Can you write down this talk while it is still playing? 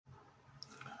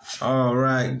All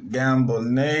right, Gamble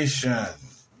Nation,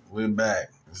 we're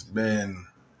back. It's been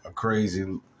a crazy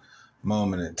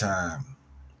moment in time,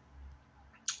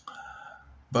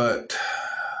 but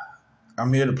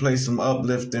I'm here to play some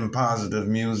uplifting, positive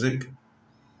music.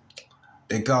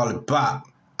 They call it pop.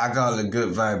 I call it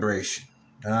good vibration.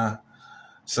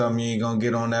 Something you ain't gonna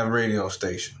get on that radio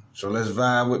station. So let's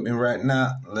vibe with me right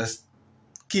now. Let's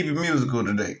keep it musical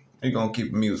today. We're gonna keep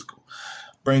it musical.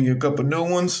 Bring you a couple new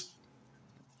ones.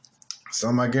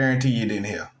 Some I guarantee you didn't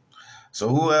hear. So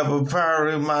whoever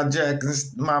pirated my jack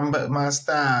my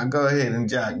style, go ahead and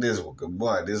jack this one. Cause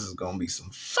boy, this is gonna be some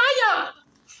fire.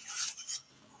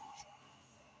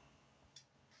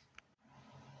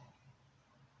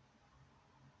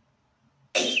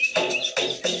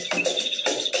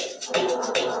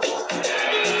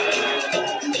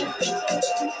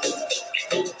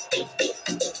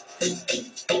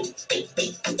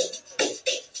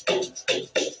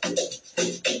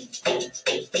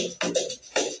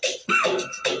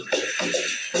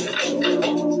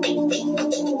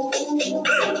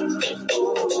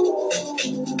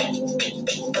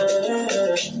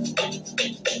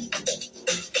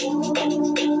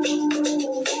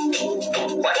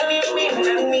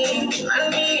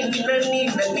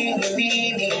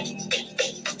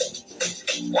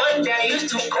 One day I used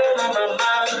to call my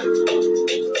mama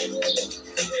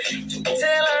to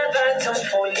tell her that I'm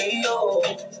falling low.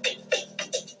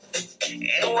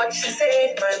 And what she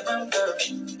said, my mama,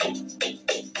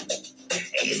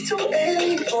 it's too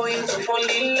early for you to fall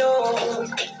in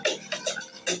love.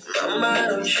 Mama,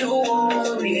 don't you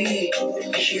worry,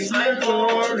 she's my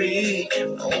glory,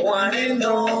 my one and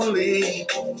only.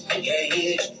 Yeah,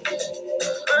 yeah.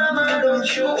 Mama,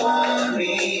 don't you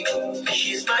worry,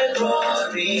 she's my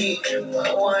glory,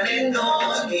 my one and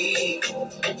only.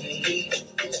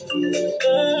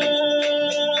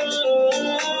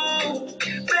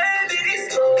 Baby, this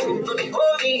love not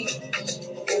for me.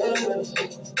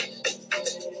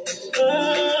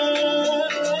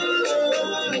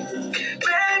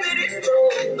 Baby, this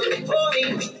love not for me.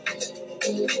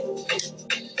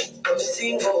 I'm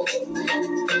single. Do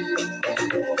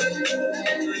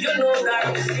you know that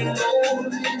I'm single?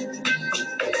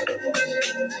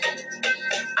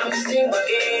 I'm single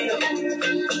again.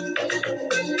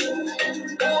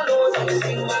 Who knows I'm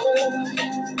single?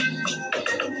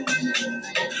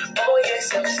 Oh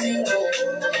yes, I'm single.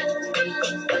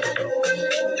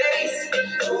 Ladies,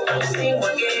 I'm single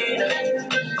again.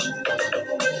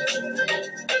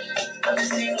 I'm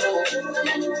single.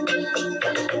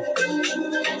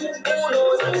 Who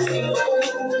knows I'm single?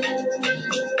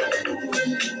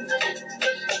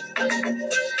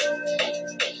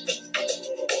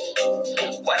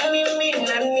 What I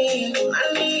need.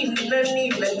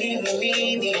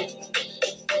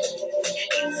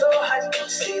 It's so hard to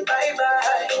say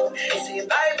bye-bye,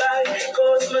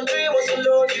 cause my dream was to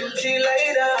love you till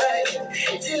I die,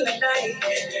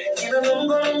 and I'm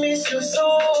gonna miss you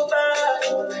so bad,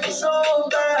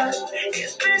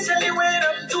 especially when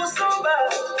I'm too sober,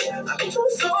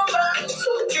 it's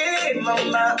okay,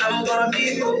 mama, I'm gonna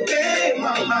be okay,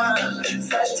 mama,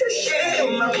 such a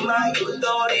shame, mama, you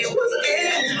thought it was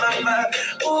it, mama,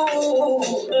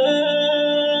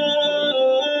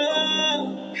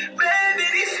 baby,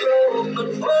 this love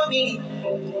good for me.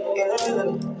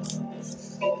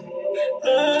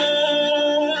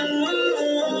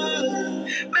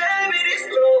 Baby, this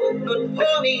love good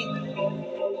for me.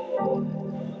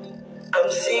 I'm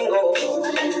single.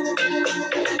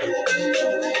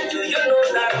 Do you know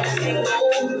that I'm single?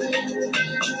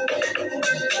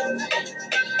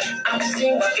 I'm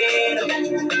single again.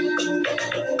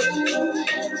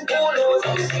 Who knows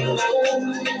I'm single?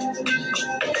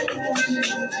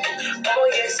 Oh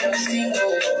yes, I'm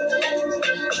single.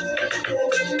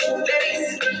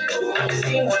 Ladies, I'm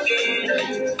single again.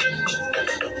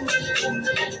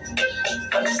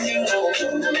 I'm single.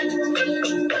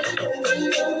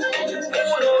 Who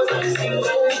knows I'm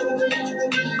single?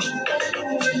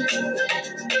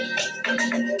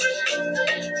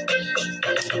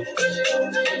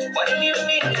 What do you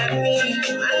mean? I need.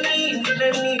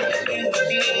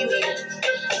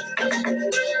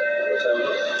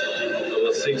 I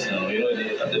was 6 now, you know,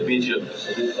 at the beach,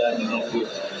 this time is not good.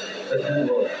 Let's move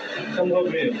on. Come up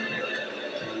here.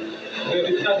 We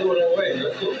can't go away.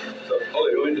 Let's go. Oh,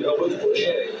 you're going to help us push?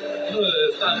 Yeah. No,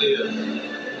 it's not there.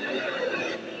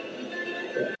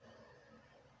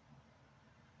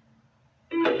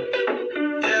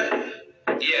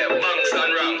 Yeah, bunks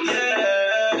and rungs.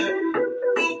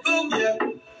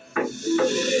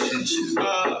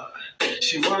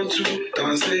 She wants to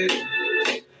dance it,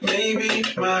 maybe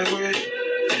my way,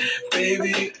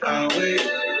 baby I'll wait.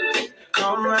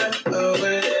 Come right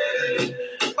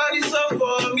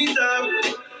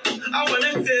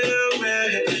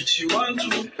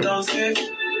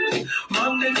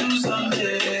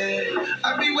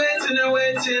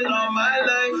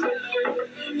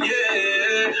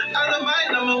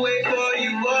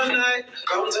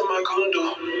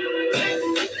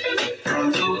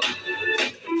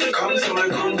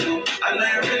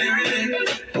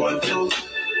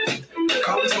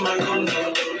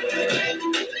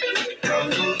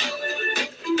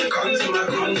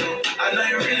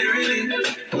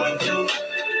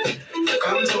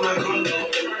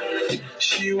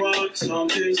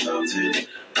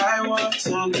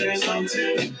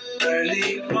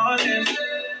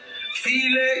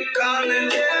Feel it coming,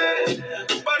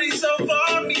 yeah. Body so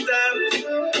for me that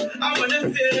I wanna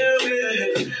feel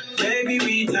it. Baby,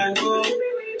 we tango.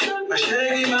 My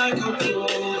shaggy, my cocoa.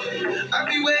 I've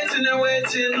been waiting and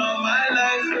waiting all my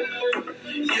life.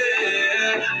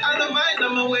 Yeah, I don't mind,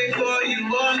 I'ma wait for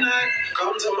you all night.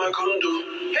 Come to my condo.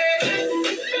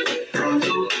 Hey,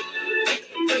 pronto.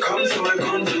 Come to my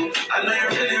condo. I know you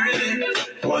really, really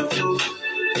want to.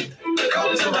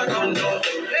 Come to my condo.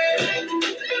 Hey,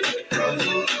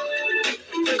 pronto.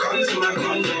 Come to my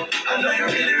condo. I know you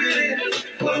really, really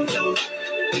want to.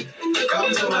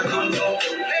 Come to my condo.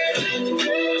 Hey,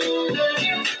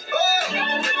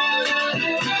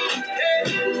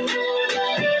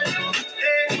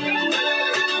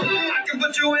 I can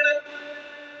put you in a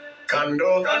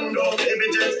condo, baby,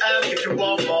 just ask if you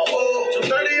want more. Oh, so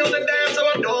 30 on the dance, so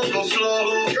I don't go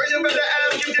slow. Girl, you better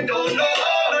ask if you don't know.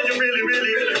 No, you really,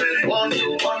 really, really, really want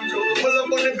to. Pull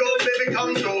up on the go, baby,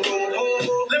 come through.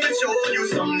 Oh, let me show you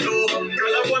some dough.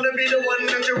 Girl, I wanna be the one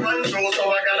that you run through, so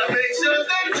I gotta make sure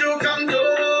that you come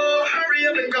through. Hurry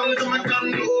up and come to my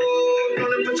condo.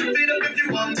 Gonna put your feet up if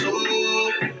you want to.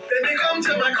 Baby, come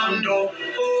to my condo.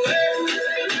 Oh,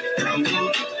 hey,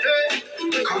 condo, hey.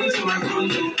 Come to my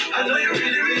condo. I know you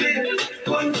really, really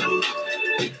want to.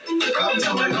 Come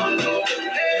to my condo.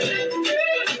 Hey,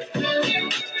 hey,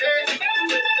 hey.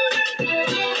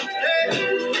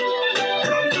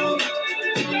 Condo.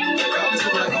 Come to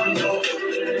my condo.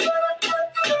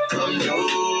 Condo.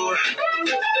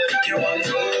 You want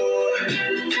to.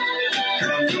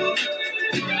 Condo.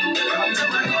 Come to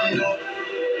my condo.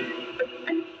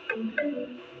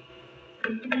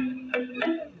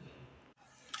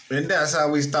 And that's how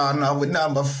we starting off with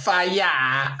number 5.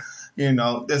 You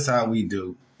know, that's how we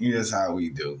do. That's how we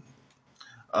do.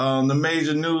 The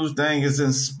major news thing is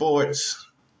in sports.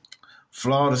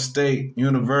 Florida State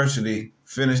University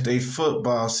finished a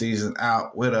football season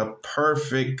out with a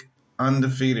perfect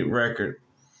undefeated record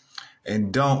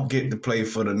and don't get to play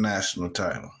for the national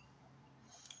title.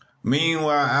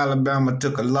 Meanwhile, Alabama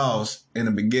took a loss in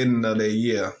the beginning of their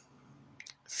year.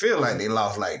 Feel like they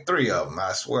lost like 3 of them,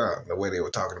 I swear, the way they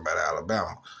were talking about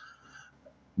Alabama.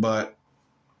 But,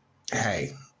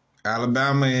 hey,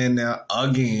 Alabama in there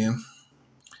again.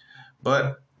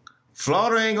 But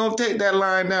Florida ain't going to take that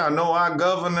line down. No, our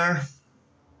governor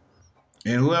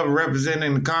and whoever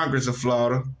representing the Congress of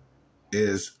Florida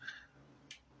is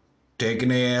taking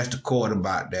their ass to court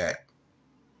about that.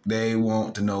 They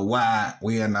want to know why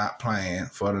we are not playing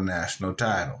for the national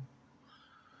title.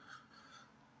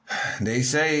 They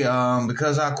say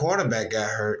because our quarterback got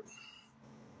hurt.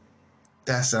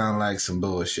 That sounds like some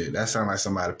bullshit. That sounds like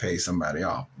somebody paid somebody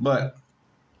off. But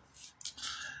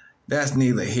that's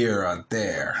neither here or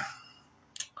there.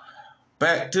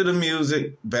 Back to the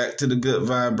music, back to the good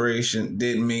vibration.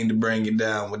 Didn't mean to bring it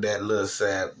down with that little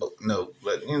sad note.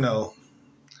 But, you know,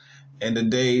 in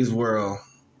today's world,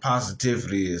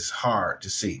 positivity is hard to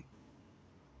see.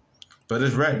 But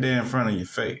it's right there in front of your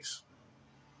face.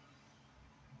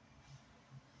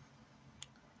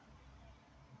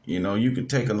 You know, you could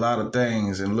take a lot of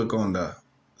things and look on the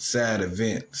sad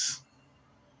events.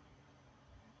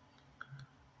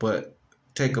 But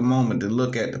take a moment to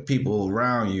look at the people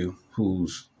around you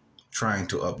who's trying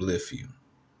to uplift you.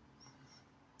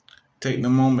 Take the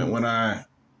moment when I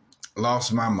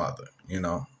lost my mother, you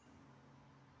know.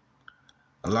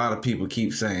 A lot of people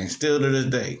keep saying, still to this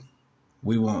day,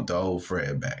 we want the old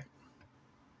Fred back.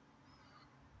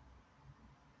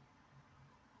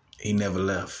 He never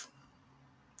left,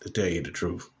 to tell you the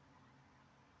truth.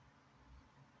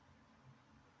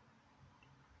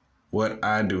 What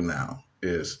I do now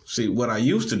is, see, what I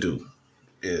used to do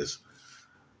is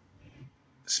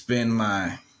spend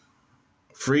my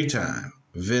free time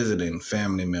visiting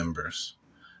family members,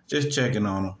 just checking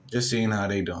on them, just seeing how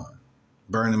they doing,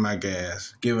 burning my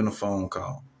gas, giving a phone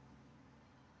call.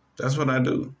 That's what I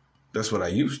do. That's what I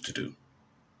used to do.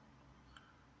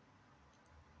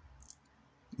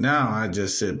 Now I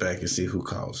just sit back and see who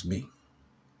calls me.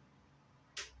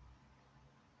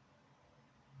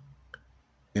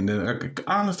 And then I could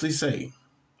honestly say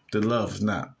the love is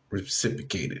not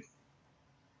reciprocated.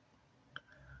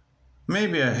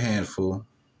 Maybe a handful,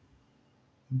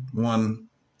 1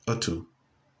 or 2.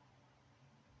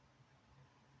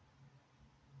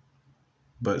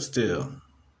 But still,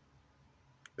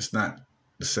 it's not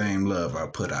the same love I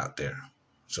put out there.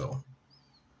 So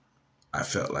I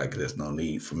felt like there's no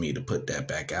need for me to put that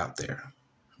back out there,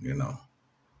 you know.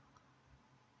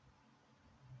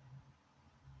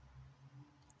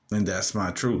 And that's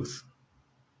my truth.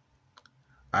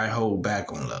 I hold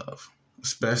back on love,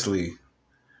 especially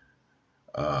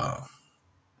a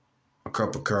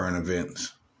couple current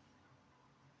events.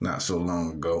 not so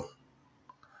long ago.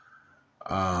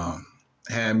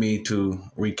 Had me to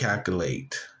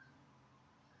recalculate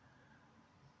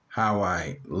how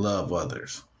I love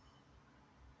others,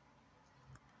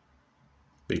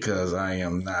 because I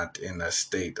am not in a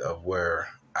state of where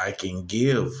I can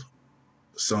give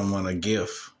someone a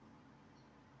gift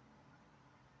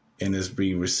and it's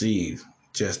be received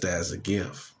just as a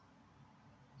gift.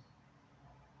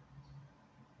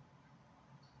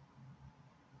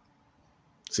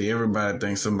 See, everybody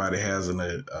thinks somebody has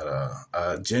an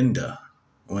agenda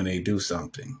when they do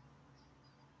something.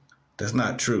 That's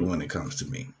not true when it comes to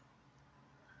me.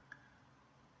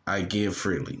 I give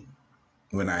freely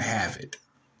when I have it,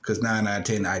 because 9 out of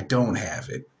 10, I don't have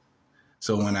it.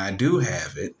 So when I do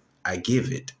have it, I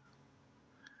give it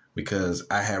because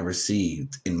I have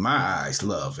received, in my eyes,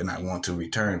 love, and I want to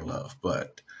return love.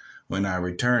 But when I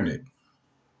return it,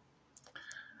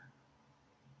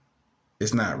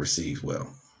 it's not received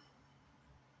well.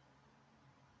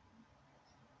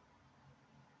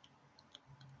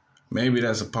 Maybe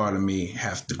that's a part of me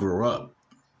has to grow up.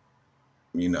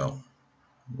 You know,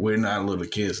 we're not little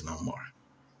kids no more.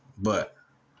 But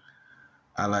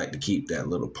I like to keep that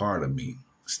little part of me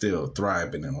still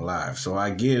thriving and alive. So I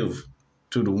give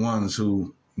to the ones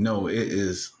who know it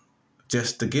is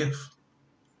just a gift.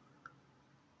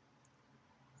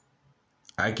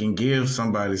 I can give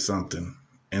somebody something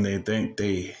and they think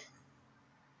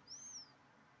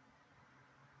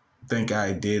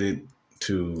I did it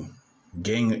to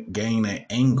gain an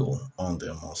angle on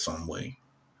them or some way,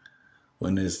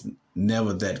 when it's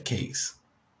never that case.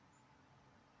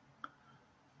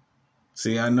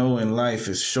 See, I know in life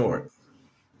is short,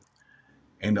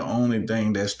 and the only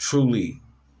thing that's truly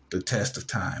the test of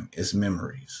time is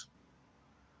memories.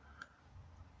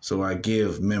 So I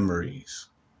give memories.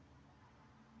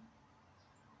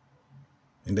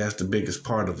 And that's the biggest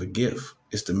part of a gift,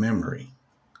 is the memory.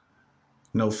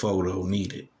 No photo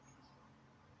needed.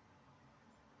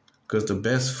 Because the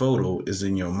best photo is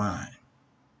in your mind.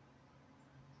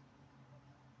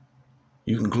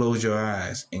 You can close your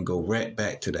eyes and go right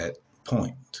back to that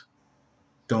point.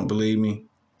 Don't believe me?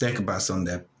 Think about something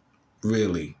that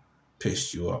really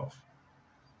pissed you off.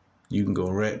 You can go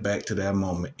right back to that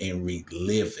moment and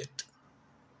relive it.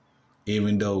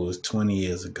 Even though it was 20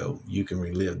 years ago, you can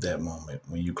relive that moment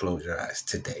when you close your eyes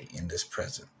today in this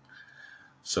present.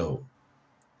 So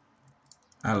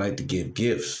I like to give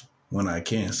gifts when I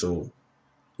can. So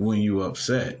when you're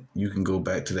upset, you can go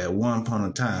back to that one point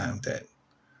of time that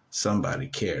somebody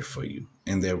cared for you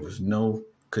and there was no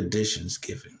conditions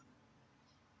given.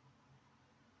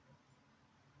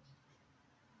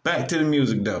 Back to the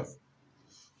music though.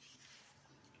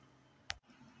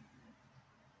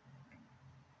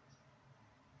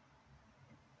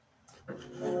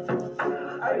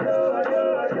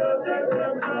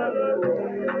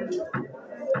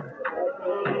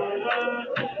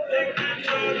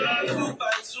 Two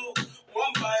by two,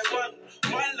 one by one.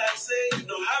 One like say you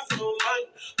don't have no man.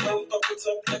 Pump up it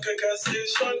up like a gas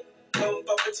station. Pump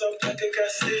up it up like a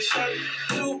gas station.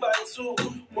 Two by two,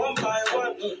 one by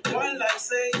one. One like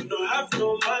say you don't have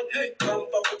no man. Hey,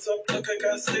 pump up it up like a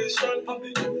gas station.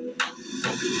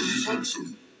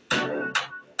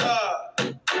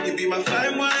 You be my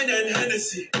fine wine and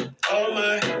Hennessy. Oh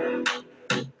my.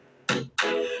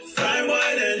 Fine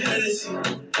wine and Hennessy.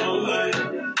 Oh my.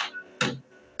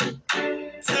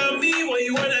 Tell me what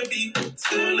you wanna be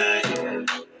tonight.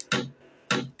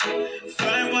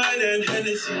 Fine wine and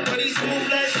Hennessy. Body smooth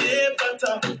like shea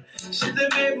butter. She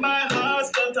done make my heart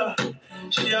stutter.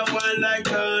 She a wine like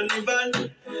carnival.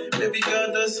 Baby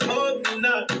girl, just hold me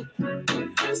now.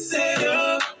 Say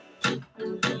up,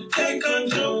 take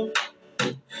control.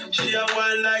 She a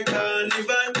wine like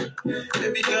carnival.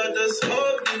 Baby girl, just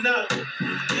hold me now.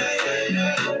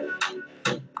 Yeah.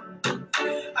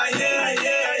 I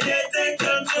hear, take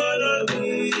control of me.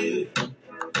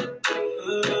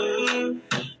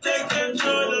 Take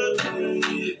control of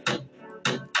me.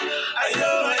 Ayo,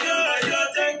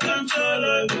 take control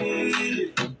of me.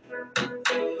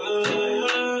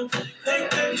 Take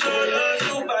control of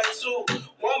 2 by 2,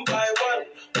 1 by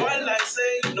 1. One like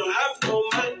say you don't have no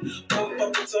man. Pump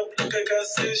up it up like a gas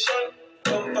station.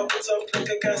 Pump up it up like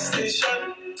a gas station.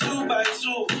 2 by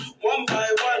 2, 1 by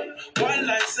 1. One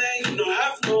like say you don't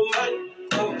have no man.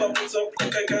 Pump up it up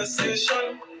like a gas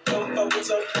station. Pump up it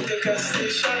up like a gas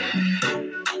station.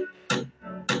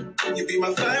 You be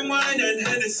my fine wine and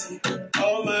Hennessy.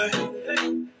 Oh my.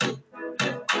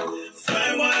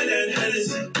 Fine wine and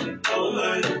Hennessy. Oh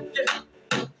my.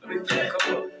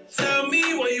 Tell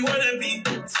me what you wanna be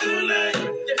tonight.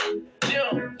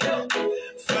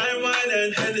 Fine wine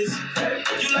and Hennessy.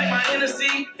 You like my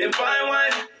Hennessy? me and fine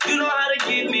wine. You know how to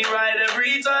keep me right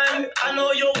every time. I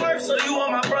know your worth, so you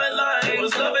on my front line. It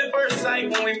was love at first sight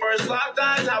when we first locked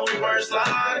eyes. How we first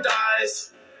locked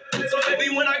eyes. So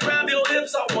baby, when I grab your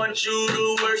hips, I want you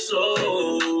to work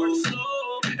slow.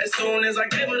 As soon as I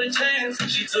gave her the chance,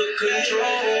 she took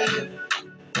control.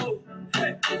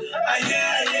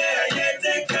 Yeah,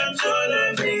 take control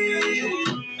of me.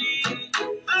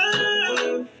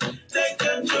 Take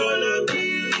control of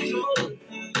me.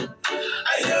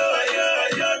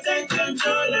 Take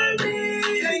control of me.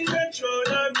 Take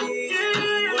control of me.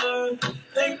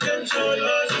 Take control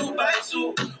of 2 by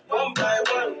 2, 1 by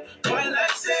 1. One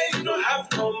like say you don't have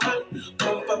no man.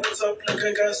 Pump up it up like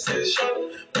a gas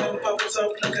station. Pump up it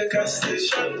up like a gas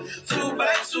station. 2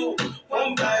 by 2,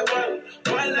 1 by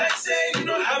 1. One like say you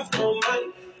don't have no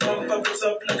man. Pump up it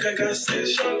up like a gas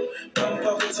station. Pump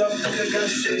up it up like a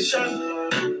gas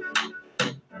station.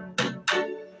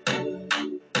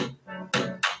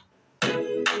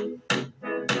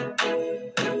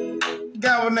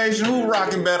 Galvan Nation, who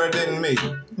rocking better than me?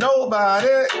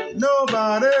 Nobody.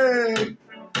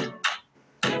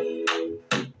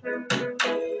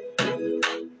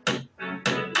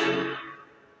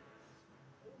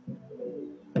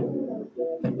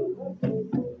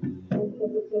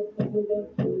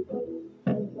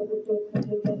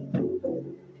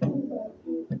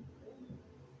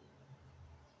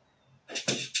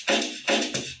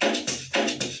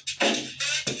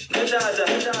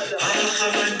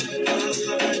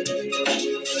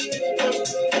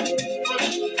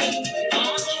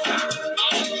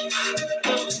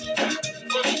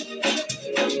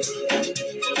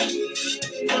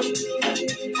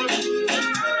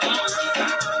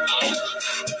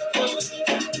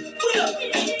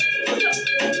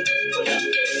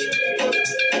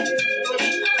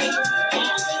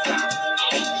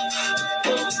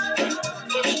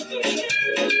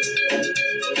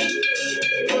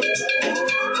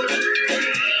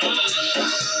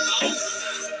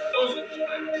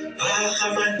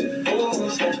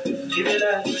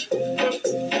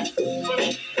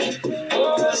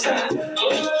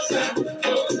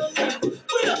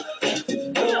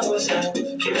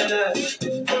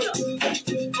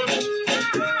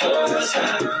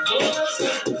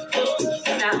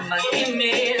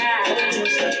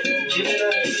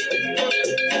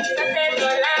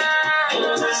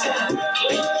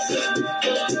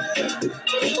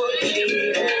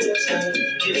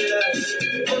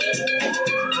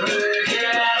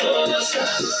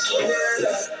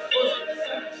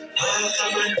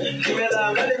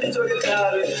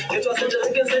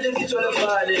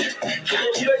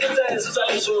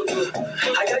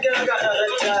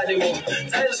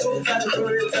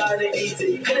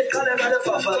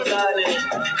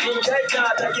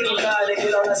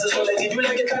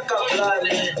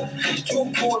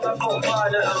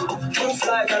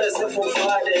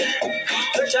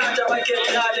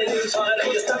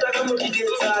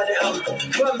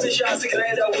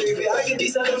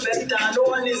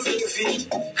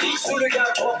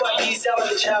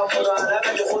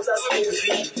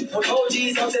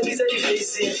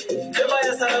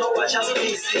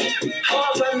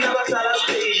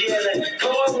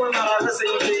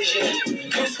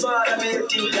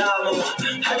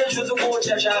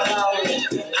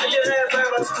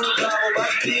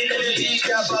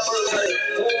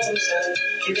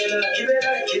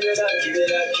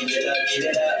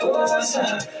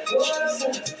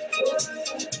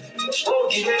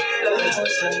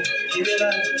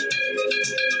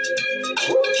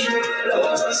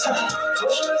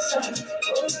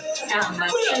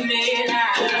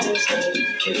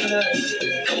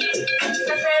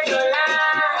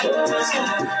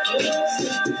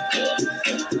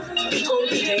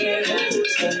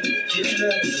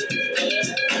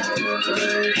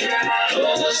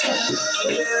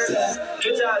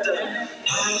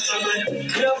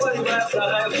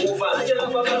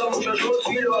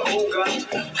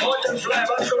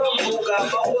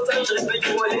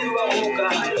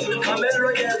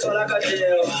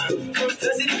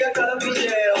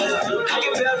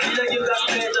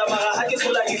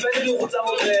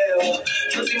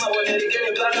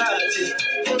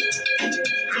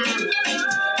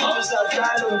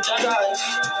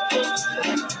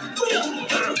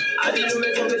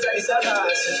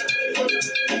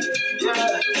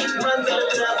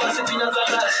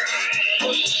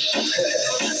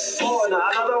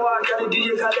 Another one can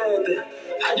DJ Khaled.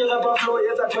 I just have a flow,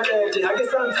 yes, I toilet. I get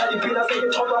some tiny peanuts, I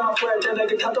get top of my friend, and I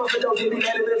get cut off it, okay, we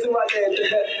had a bit to my head.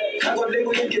 I got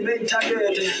label, you can make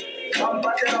target. I'm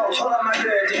back it up, hold on my head.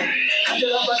 I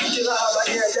get up, I get up, I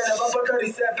get it. If I'm back, he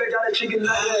said, I got a chicken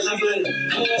nugget.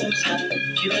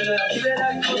 Give it up, give it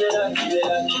up, give it up, give it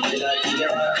up, give it up, give it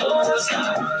up. Oh,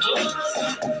 stop.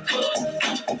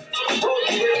 Oh,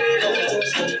 give it up,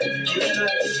 give it up.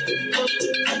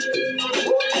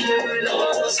 Oh, give it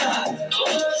up, stop.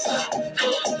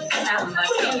 I'm a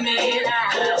give it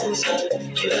up.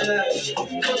 Give it up.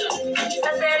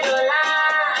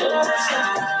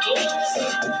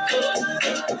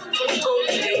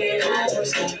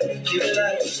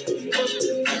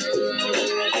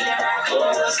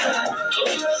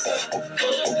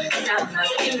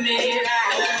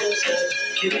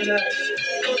 Give it up.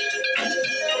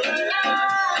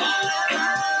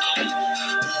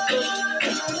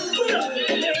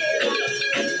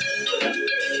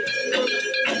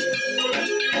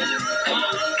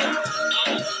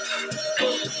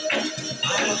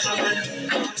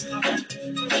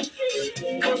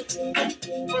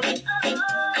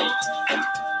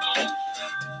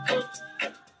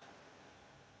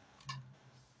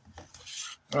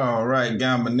 All right,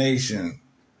 Gamba Nation.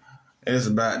 It's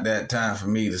about that time for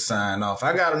me to sign off.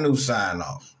 I got a new sign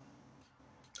off.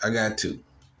 I got two.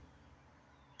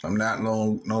 I'm not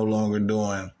no longer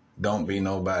doing Don't Be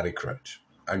Nobody Crutch.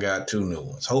 I got two new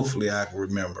ones. Hopefully I can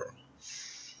remember them.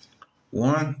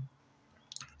 One,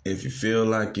 if you feel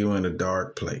like you're in a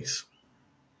dark place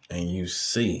and you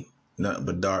see nothing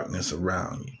but darkness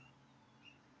around you,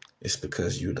 it's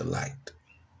because you're the light.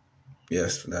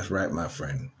 Yes, that's right, my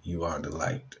friend. You are the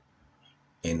light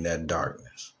in that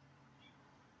darkness.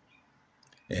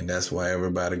 And that's why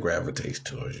everybody gravitates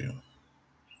towards you.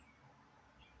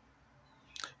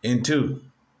 And two,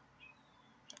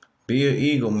 be an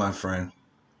eagle, my friend.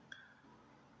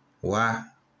 Why?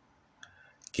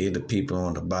 Give the people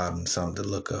on the bottom something to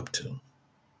look up to.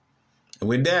 And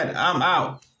with that, I'm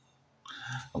out.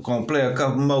 I'm going to play a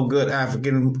couple more good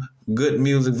African, good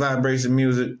music, vibration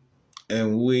music.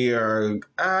 And we are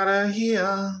out of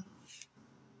here.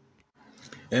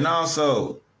 And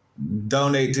also,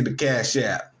 donate to the Cash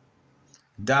App.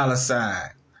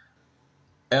 $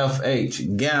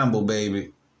 FH Gamble,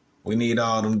 baby. We need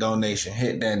all them donations.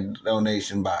 Hit that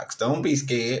donation box. Don't be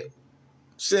scared.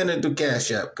 Send it to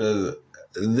Cash App because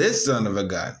this son of a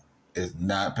gun is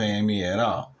not paying me at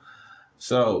all.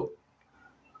 So,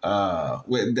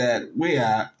 with that, we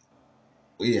out.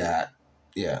 Yeah,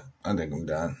 I think I'm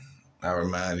done. I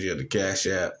remind you of the Cash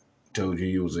App. Told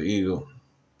you was an eagle.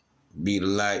 Be the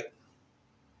light.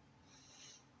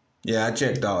 Yeah, I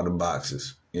checked all the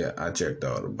boxes. Yeah.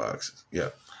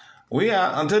 We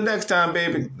out. Until next time,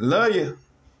 baby. Love you.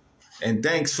 And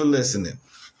thanks for listening.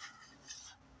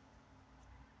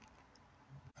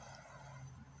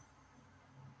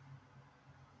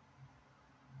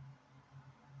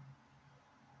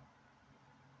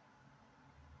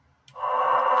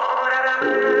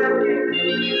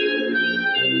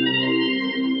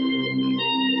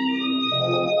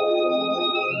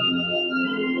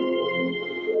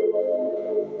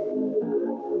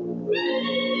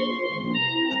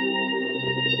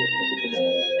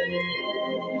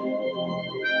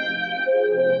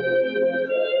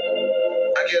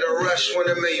 I get a rush when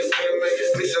I make you.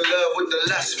 Mix of love with the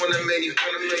lust when I make you.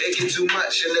 It get too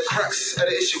much and the crux of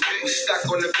the issue. We stuck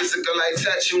on the physical like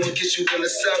touch you and kiss you in the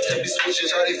sub. Be switching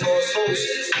Charlie for souls.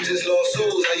 You just lost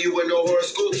souls. How you with no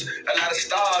horoscopes? A lot of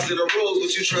stars in the road.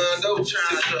 What you trying to do? To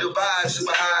keep the vibe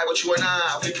super high. What you and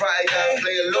I, we probably gotta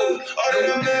play it low. All that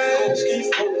I'm asking,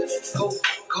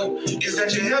 go. Is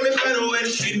that you help me find a way to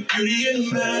see the beauty in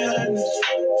the madness?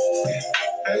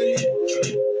 Hey.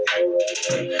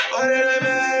 All that I'm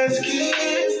asking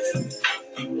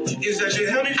is that you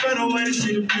help me find a way to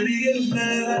see the beauty in the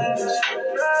madness.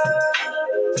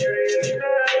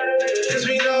 Cause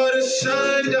we know the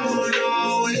sun don't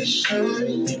always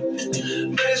shine,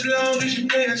 but as long as you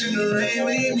dance in the rain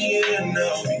with me, then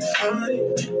I'll be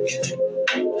fine.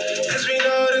 Cause we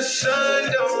know the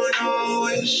sun don't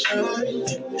always shine,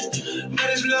 but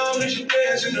as long as you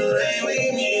dance in the rain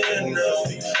with me, then I'll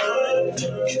be fine.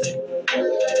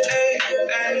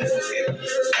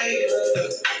 Hey,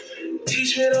 look.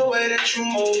 Teach me the way that you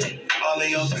move, all of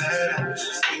your patterns.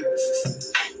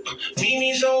 Meet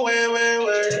me somewhere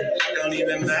where don't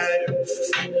even matter.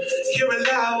 You're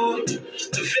reliable.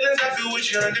 The feelings I feel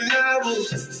with you are undeniable.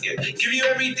 Yeah. Give you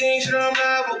everything, you know I'm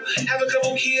liable. Have a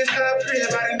couple kids, got pretty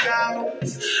about it now.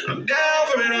 I'm down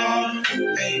for it all.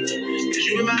 Hey, cause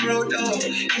you in my road dog.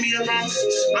 Give me a promise,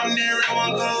 I'm there in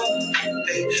one call.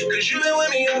 Hey, cause you been with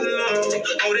me all along,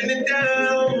 holding it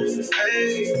down.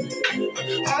 Hey,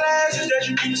 all I ask is that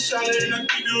you keep it solid and I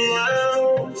keep you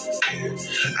around.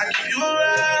 I keep you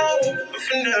around, but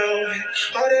for now,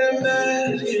 all that I'm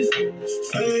asking,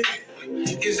 hey,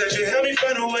 is that you help me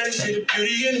find a way to see the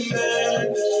beauty in the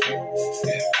madness.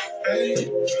 Hey,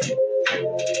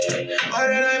 all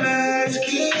that I'm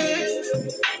asking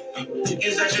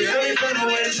is that you help me find a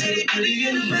way to see the beauty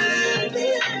in the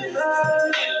madness.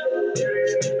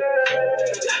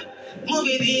 Move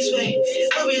it this way,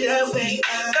 move it that way.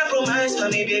 Compromise for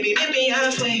me, baby, meet me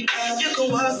halfway. You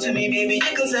can walk to me, baby,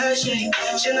 you can sashay.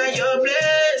 She not your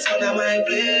place, so not my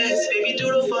place. Baby, do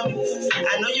it for me.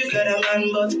 I know you got a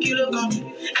man, but kilo come.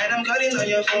 And I'm calling on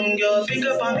your phone, girl, pick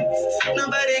up on me.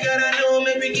 Nobody gotta know,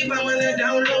 maybe keep my money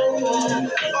down low.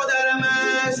 All that I'm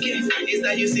asking is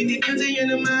that you see the beauty in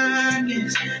the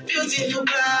madness. Beautiful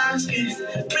black skin,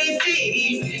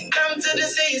 pretty. Come to the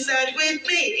seaside with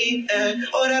me.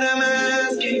 All that I'm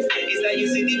asking is that you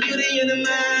see the beauty in the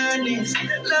madness.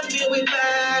 Love me with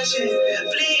passion,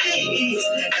 please.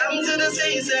 Come to the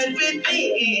seaside with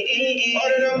me. All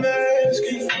that I'm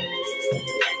asking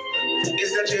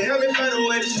is that you help me find a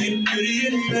way to see the beauty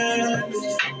in the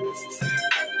madness.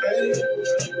 Hey.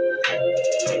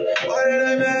 All that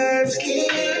I'm asking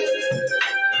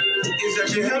is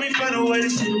that you help me find a way to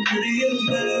see the beauty in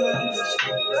the madness.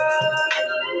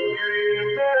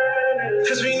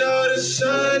 Cause we know the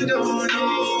sun don't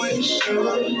always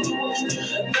shine,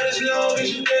 but as long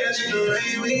as you dance in the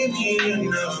rain, we need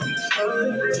enough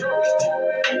fun.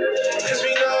 Cause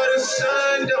we know the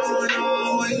sun don't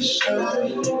always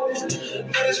shine,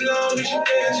 but as long as you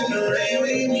dance in the rain,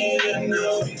 we need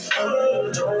enough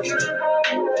fun.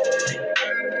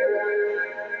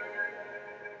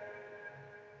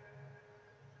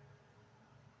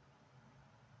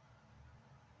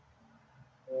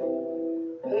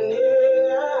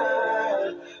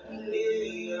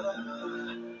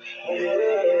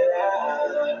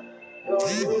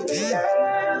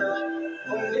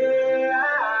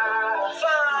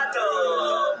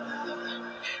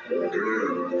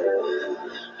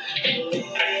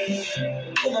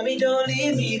 Oh, mommy, don't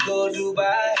leave me, go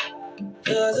Dubai.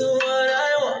 You're the one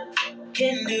I want.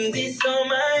 Can do this on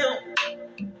my own.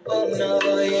 Oh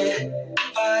no, yeah.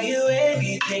 Are you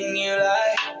everything you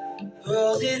like?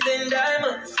 Roses and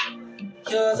diamonds.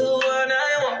 You're the one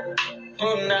I want.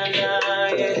 Oh na na,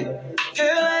 yeah.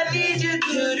 Girl, I need you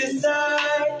to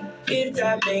decide if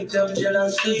that make them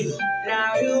jealous to you.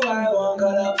 Now you I want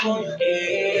call upon you.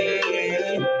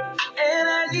 Yeah. And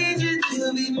I need you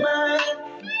to be mine.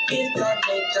 If that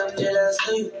make them jealous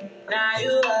to you. Now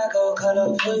you I go call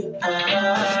up for you.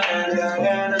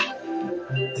 Diana,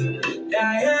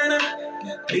 Diana,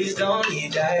 please don't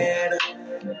leave Diana.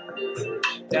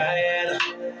 Diana,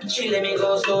 she let me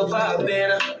go so far,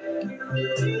 better.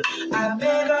 I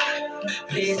beg her,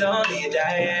 please don't leave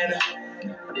Diana.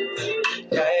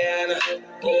 Diana,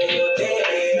 oh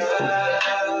yeah,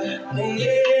 oh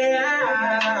yeah,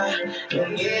 oh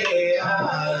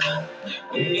yeah,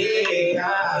 oh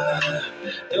yeah.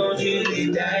 Don't you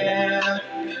leave Diana,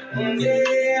 oh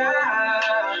yeah,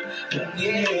 oh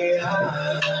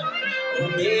yeah,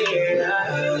 oh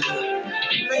yeah.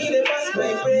 Lady, bust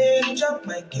my brain, drop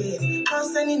my kid.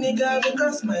 Cause any nigga will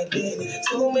cross my lane.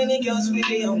 So many girls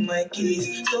really on my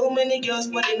keys. So many girls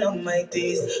putting on my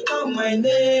taste. Call my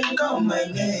name, call my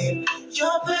name.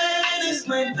 Your pain is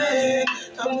my pain.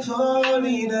 I'm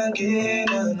falling again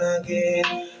and again.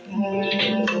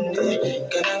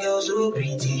 Can I girl so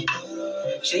pretty?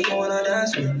 She wanna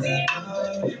dance with me.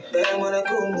 But I wanna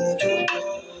go mojo.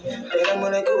 But I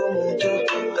wanna go mojo.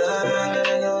 Can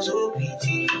I girl so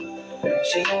pretty?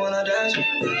 She wanna dance with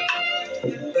me,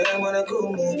 but I wanna go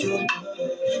mojo.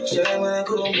 She wanna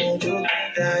go mojo.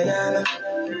 Diana,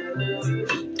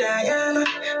 Diana,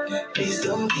 please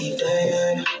don't leave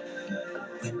Diana.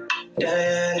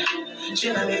 Diana,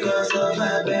 she not because of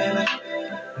Havana.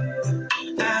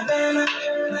 Havana,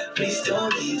 please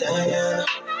don't leave Diana.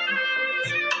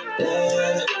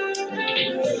 Diana.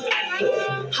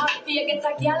 Happy I get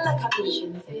a girl like a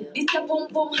me. This a pum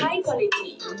pum high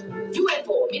quality.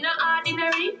 UFO, me not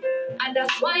ordinary. And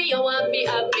that's why you want me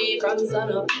happy from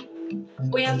sun up.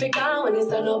 We have to go when the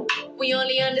sun up. We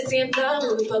only on the same time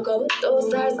when we fuck up. Those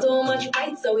stars so much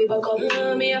bright, so we buck up.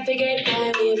 Me I forget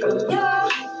away from you.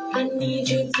 I need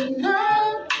you to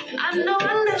know I'm the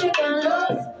one that you can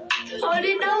lose.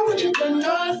 Already know what you can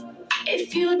lose.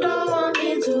 If you don't want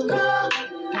me to go,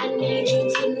 I need you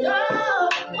to know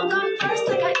I'll come first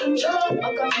like an intro.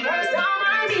 I'll come first, I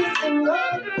might be single.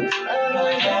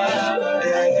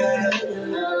 Diana,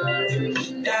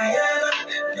 Diana,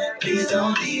 please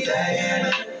don't leave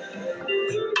Diana.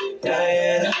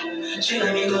 Diana. She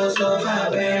let me go so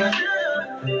far, Diana.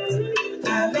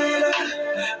 Diana,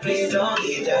 please don't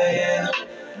leave, Diana.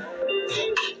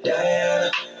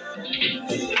 Diana,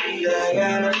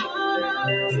 Diana,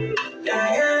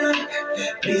 Diana,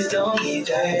 please don't leave,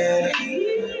 Diana.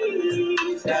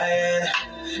 Diana,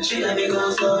 she let me go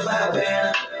so far,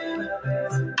 Diana.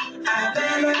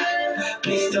 Diana,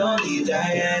 please don't leave,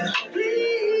 Diana.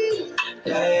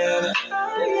 Diana,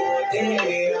 yeah,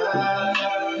 yeah.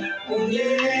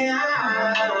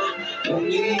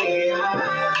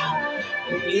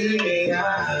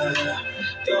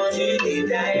 Don't you leave,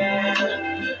 Diana.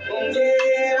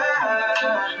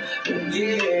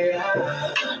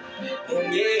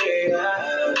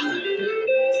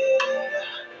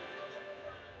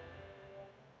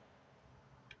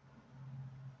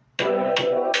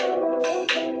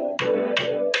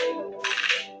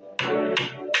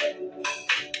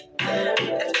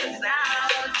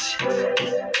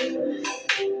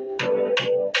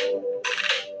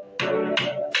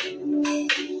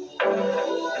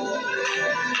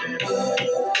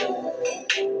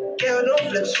 Girl, don't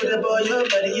flex with the boy, your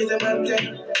body is a mountain.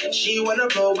 She wanna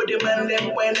roll with the man,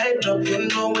 then when I drop, you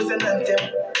know it's an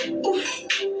anthem. Oof.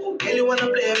 Girl, you wanna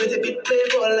play with a big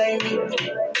playboy like me.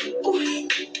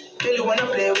 Oof. Girl, you wanna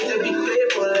play with a big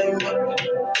playboy like me.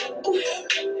 Oof.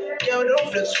 Girl, don't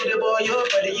flex with the boy, your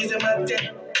body is a mountain.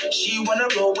 She wanna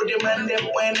roll with the man, then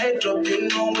when I drop, you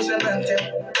know it's an anthem.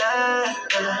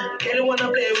 Girl, you wanna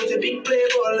play with a big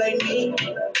playboy like me.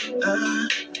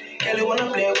 Girl, you wanna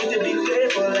play with a big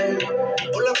playboy like me.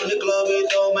 Pull up in the club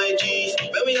with all my G's.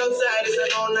 When we outside, it's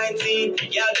an all 19.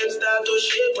 Yeah, them start to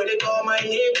shake when they call my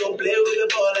name. Don't play with the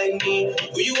ball like me.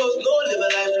 Who you was no live a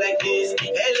life like this.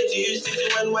 Hell to you, stick to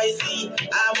NYC.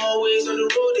 I'm always on the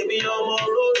road, they be on my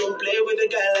road. Don't play with a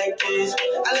guy like this.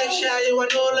 I like shy, you I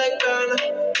know like Ghana.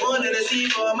 One and a C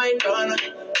for my corner.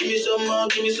 Give me some more,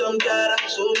 give me some data.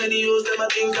 So many years that I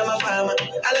think I'm a farmer.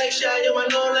 I like shy, you I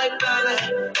know like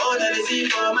Ghana. One and a C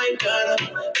for my corner.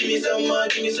 Give me some more,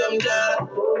 give me some data.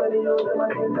 So many years that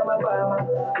I think I'm a farmer.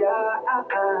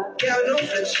 Girl, no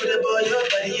flex with the boy, your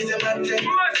body is a mountain.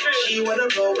 She wanna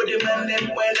roll with the man, then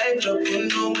when I drop, you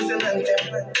know it's an anthem.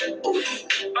 Oof.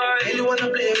 Girl, you wanna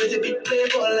play with a big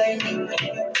playboy like me.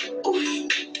 Oof.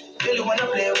 Girl, you wanna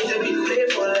play with a big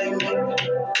playboy like me.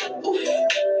 Oof.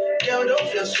 Girl, don't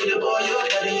flex with the boy, your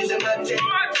body is a mountain.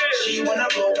 She wanna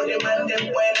roll with the man,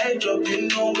 then when I drop, you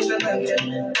know it's an anthem.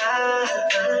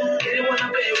 Girl, you wanna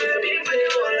play with a big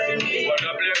playboy like me.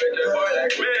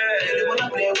 Girl, you wanna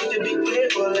play with a big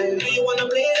playboy like me. You wanna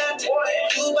play that?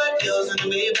 Two bad girls in the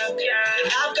way back.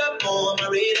 And I've got more on my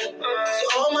radar. So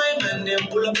all my men, them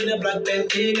pull up in the black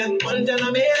Bentayga. One time I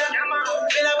made up.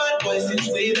 Been a bad boy since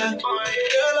way back.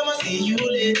 Girl, I'ma see you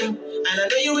later. And I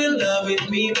know you will love with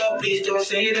me, but please don't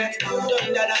say that.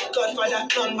 Done that, Godfather,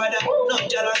 none but that. Not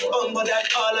jealous, but that,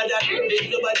 all of that. Make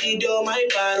nobody do my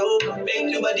battle. Make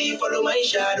nobody follow my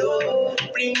shadow.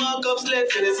 Bring more cups,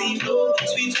 let's let the sea flow.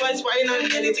 Sweet spice, wine,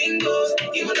 and anything goes.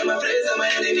 Even though my friends and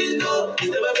my enemies know. It's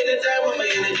never been a time when my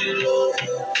energy is low.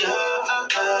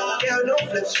 Girl, don't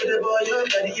flex with the boy, your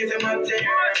body is a mountain.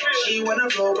 She wanna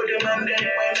roll with the man, then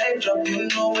when I drop, you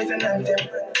know it's an anthem.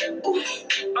 Oof.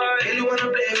 Girl, you wanna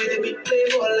play with a big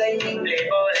playboy like me.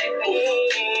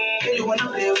 Girl, you wanna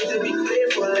play with a big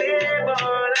playboy like me.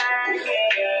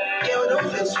 Girl, don't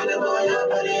flex with the boy, your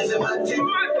body is a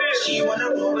mountain. She wanna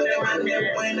roll with the man, then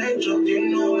when I drop, you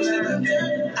know it's an anthem.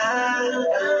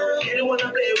 Girl, you wanna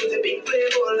play with a big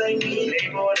playboy like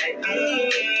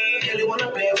me.